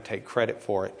would never take credit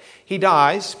for it. He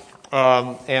dies,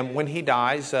 and when he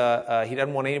dies, he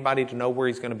doesn't want anybody to know where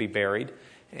he's going to be buried.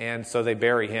 And so they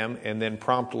bury him, and then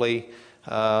promptly,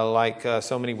 like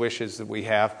so many wishes that we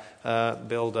have,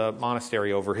 build a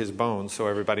monastery over his bones so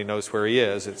everybody knows where he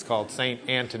is. It's called St.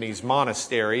 Anthony's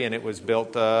Monastery, and it was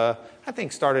built, I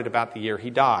think, started about the year he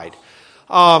died.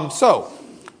 So,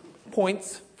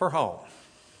 points for home.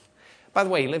 By the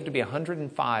way, he lived to be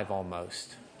 105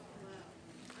 almost.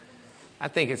 I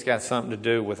think it's got something to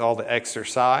do with all the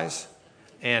exercise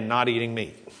and not eating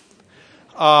meat.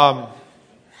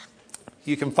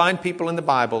 You can find people in the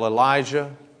Bible,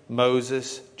 Elijah,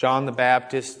 Moses, John the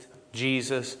Baptist,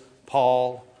 Jesus,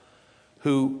 Paul,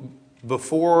 who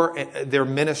before their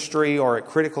ministry or at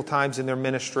critical times in their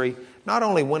ministry, not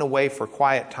only went away for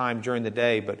quiet time during the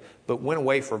day, but went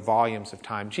away for volumes of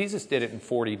time. Jesus did it in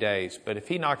 40 days, but if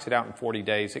he knocks it out in 40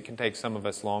 days, it can take some of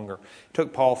us longer. It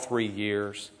took Paul 3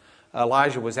 years.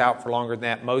 Elijah was out for longer than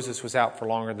that. Moses was out for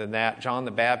longer than that. John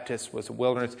the Baptist was a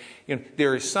wilderness.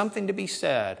 There is something to be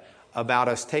said about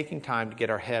us taking time to get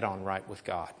our head on right with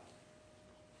God.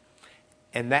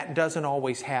 And that doesn't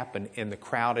always happen in the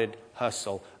crowded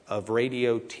hustle of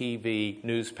radio, TV,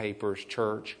 newspapers,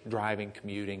 church, driving,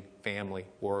 commuting, family,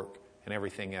 work, and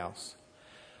everything else.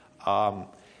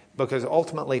 Because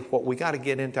ultimately what we got to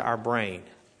get into our brain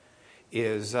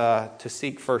is to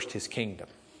seek first His kingdom.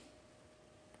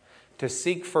 To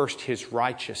seek first His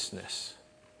righteousness.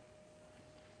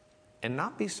 And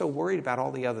not be so worried about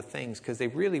all the other things, because they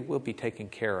really will be taken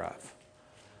care of.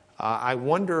 I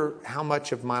wonder how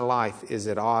much of my life is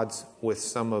at odds with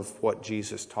some of what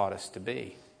Jesus taught us to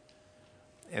be.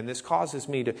 And this causes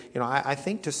me to, I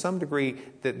think to some degree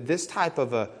that this type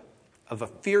of a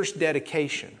fierce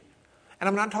dedication, and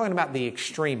I'm not talking about the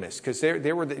extremists, because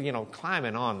they were,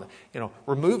 climbing on,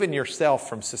 removing yourself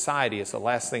from society is the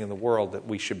last thing in the world that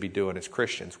we should be doing as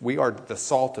Christians. We are the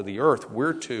salt of the earth.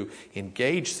 We're to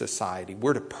engage society.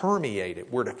 We're to permeate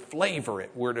it. We're to flavor it.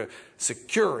 We're to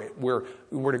secure it. We're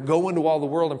to go into all the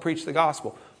world and preach the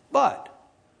gospel. But,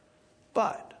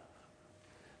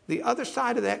 the other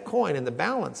side of that coin and the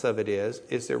balance of it is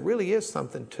there really is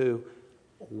something to,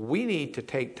 we need to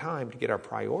take time to get our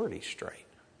priorities straight.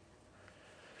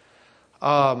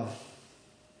 The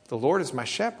Lord is my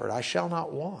shepherd, I shall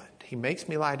not want. He makes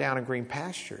me lie down in green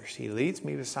pastures. He leads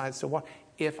me beside still waters.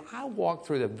 If I walk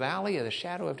through the valley of the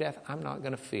shadow of death, I'm not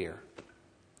going to fear.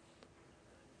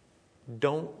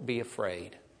 Don't be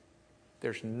afraid.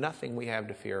 There's nothing we have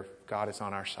to fear if God is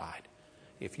on our side.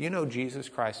 If you know Jesus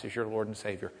Christ as your Lord and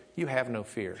Savior, you have no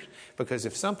fears. Because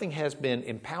if something has been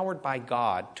empowered by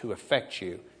God to affect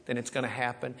you, then it's going to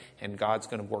happen and God's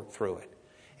going to work through it.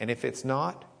 And if it's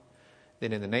not,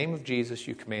 then in the name of Jesus,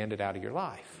 you command it out of your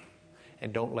life.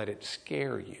 And don't let it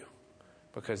scare you.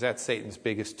 Because that's Satan's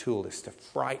biggest tool, is to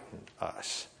frighten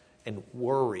us and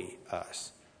worry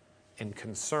us and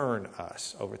concern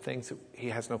us over things that he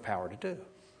has no power to do.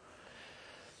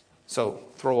 So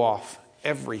throw off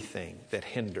everything that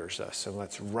hinders us, and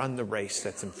let's run the race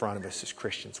that's in front of us as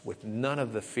Christians with none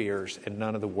of the fears and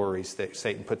none of the worries that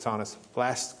Satan puts on us.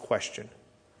 Last question.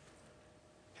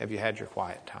 Have you had your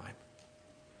quiet time?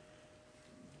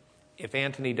 If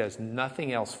Anthony does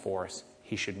nothing else for us,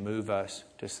 he should move us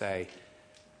to say,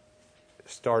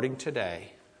 starting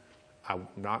today, I'm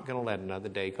not going to let another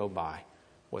day go by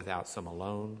without some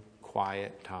alone,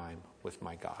 quiet time with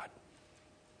my God.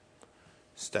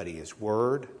 Study His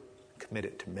Word, commit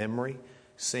it to memory,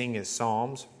 sing His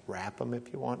Psalms, rap them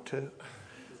if you want to.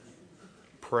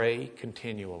 pray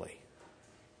continually.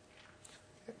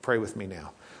 Pray with me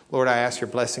now. Lord, I ask your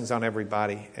blessings on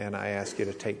everybody, and I ask you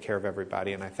to take care of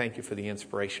everybody. And I thank you for the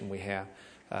inspiration we have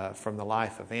from the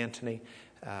life of Anthony.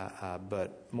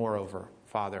 But moreover,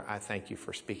 Father, I thank you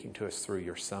for speaking to us through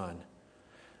your Son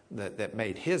that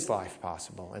made his life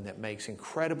possible and that makes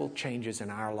incredible changes in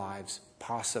our lives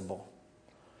possible.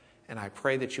 And I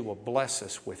pray that you will bless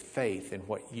us with faith in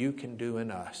what you can do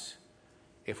in us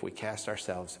if we cast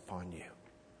ourselves upon you.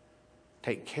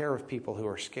 Take care of people who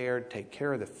are scared. Take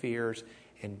care of the fears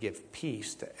and give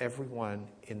peace to everyone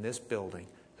in this building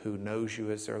who knows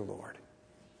you as their Lord.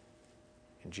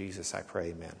 In Jesus I pray,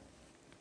 amen.